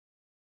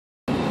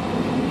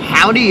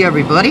Howdy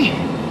everybody.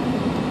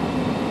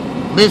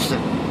 Listen,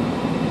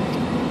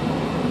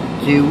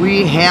 do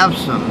we have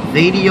some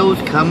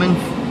videos coming?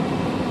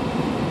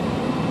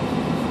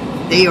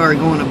 They are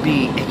going to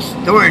be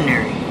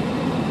extraordinary.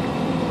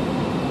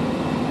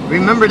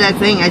 Remember that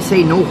thing I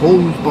say, no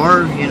holds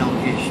barred, you know,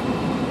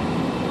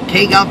 just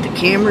take out the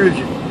cameras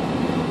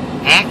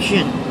and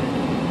action.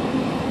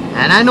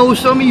 And I know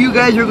some of you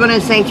guys are going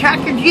to say,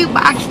 Trucker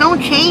Jukebox,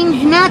 don't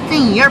change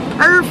nothing, you're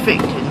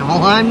perfect. No,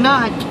 I'm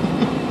not.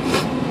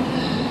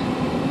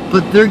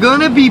 But they're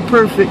going to be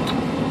perfect.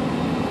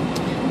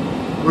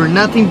 We're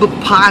nothing but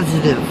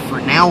positive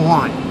from now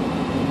on.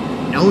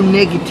 No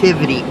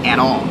negativity at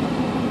all.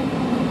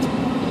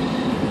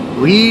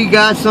 We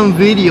got some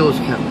videos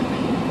coming.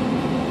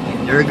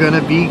 And they're going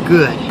to be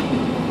good.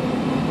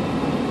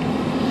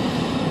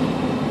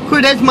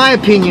 Well, that's my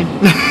opinion.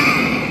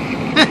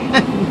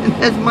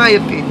 That's my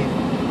opinion.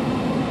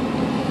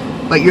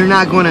 But you're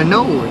not going to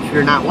know if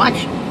you're not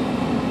watching.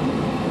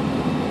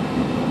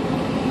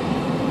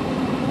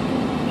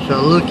 So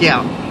look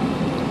out.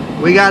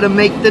 We got to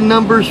make the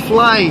numbers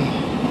fly.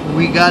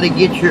 We got to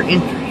get your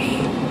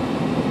interest.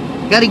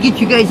 Got to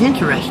get you guys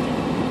interested.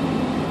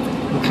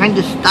 I'm kind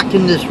of stuck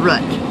in this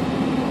rut.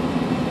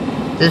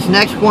 This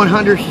next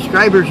 100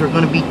 subscribers are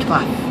going to be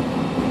tough.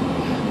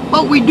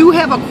 But we do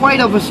have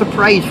quite of a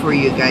surprise for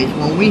you guys.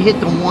 When we hit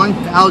the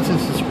 1,000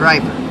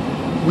 subscriber,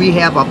 we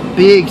have a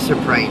big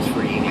surprise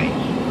for you guys.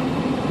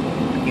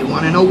 If you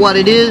want to know what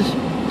it is,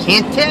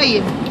 can't tell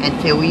you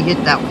until we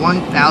hit that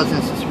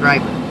 1,000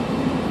 subscriber.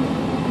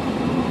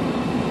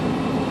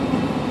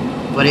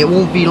 But it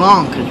won't be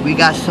long because we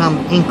got some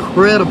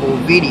incredible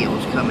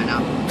videos coming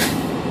up.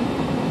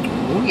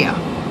 Oh yeah.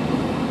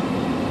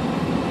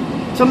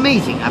 It's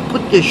amazing. I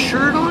put this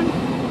shirt on.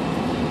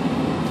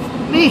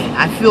 Man,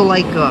 I feel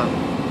like a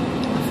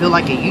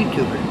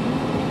YouTuber.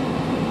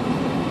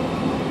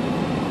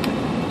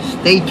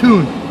 Stay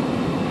tuned.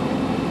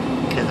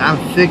 Because I'm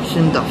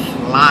fixing to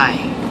fly.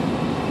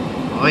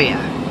 Oh yeah.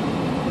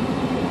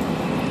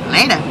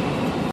 Later.